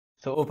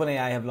So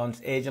OpenAI have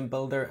launched Agent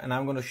Builder, and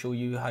I'm going to show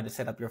you how to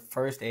set up your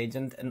first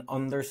agent in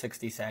under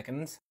 60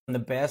 seconds. And the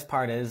best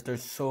part is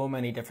there's so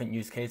many different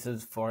use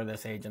cases for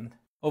this agent.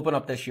 Open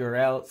up this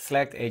URL,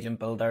 select Agent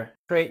Builder,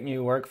 create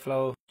new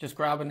workflow, just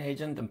grab an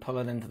agent and pull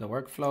it into the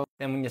workflow.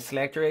 Then when you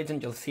select your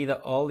agent, you'll see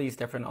that all these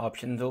different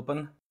options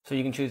open. So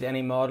you can choose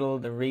any model,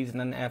 the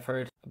reasoning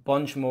effort, a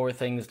bunch more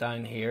things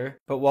down here.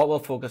 But what we'll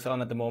focus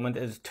on at the moment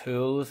is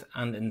tools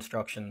and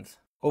instructions.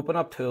 Open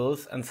up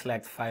Tools and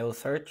select File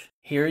Search.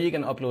 Here you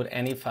can upload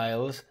any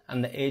files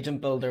and the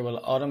Agent Builder will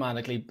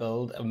automatically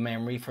build a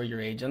memory for your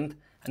agent,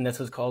 and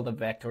this is called a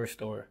vector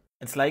store.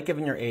 It's like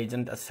giving your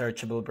agent a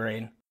searchable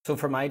brain. So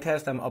for my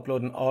test, I'm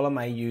uploading all of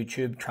my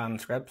YouTube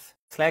transcripts.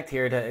 Select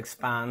here to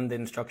expand the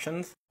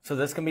instructions. So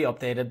this can be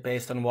updated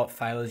based on what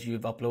files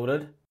you've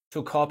uploaded.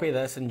 So copy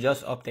this and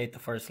just update the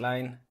first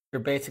line. You're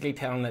basically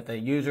telling that the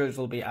users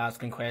will be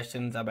asking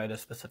questions about a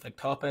specific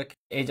topic.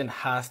 The agent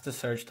has to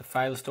search the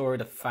file store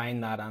to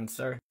find that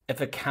answer.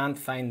 If it can't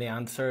find the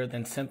answer,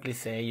 then simply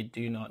say you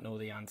do not know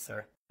the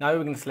answer. Now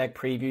we can select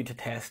Preview to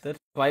test it.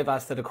 So I've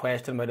asked it a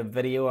question about a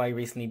video I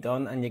recently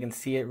done, and you can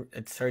see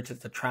it searches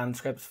the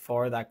transcripts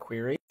for that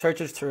query.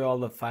 Searches through all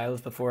the files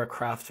before it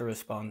crafts a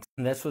response.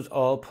 And this was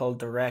all pulled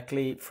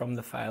directly from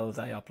the files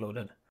I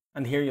uploaded.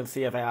 And here you'll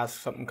see if I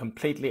ask something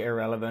completely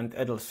irrelevant,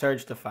 it'll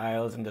search the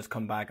files and just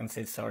come back and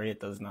say, sorry,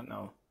 it does not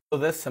know. So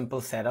this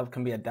simple setup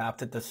can be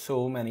adapted to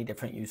so many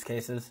different use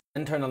cases.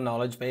 Internal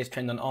knowledge base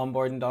trained on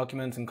onboarding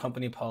documents and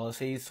company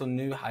policies so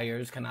new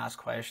hires can ask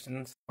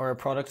questions. Or a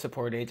product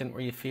support agent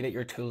where you feed it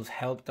your tool's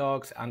help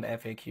docs and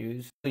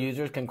FAQs so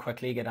users can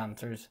quickly get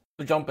answers.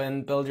 So jump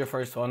in, build your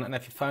first one, and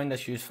if you found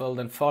this useful,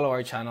 then follow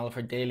our channel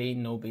for daily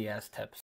no BS tips.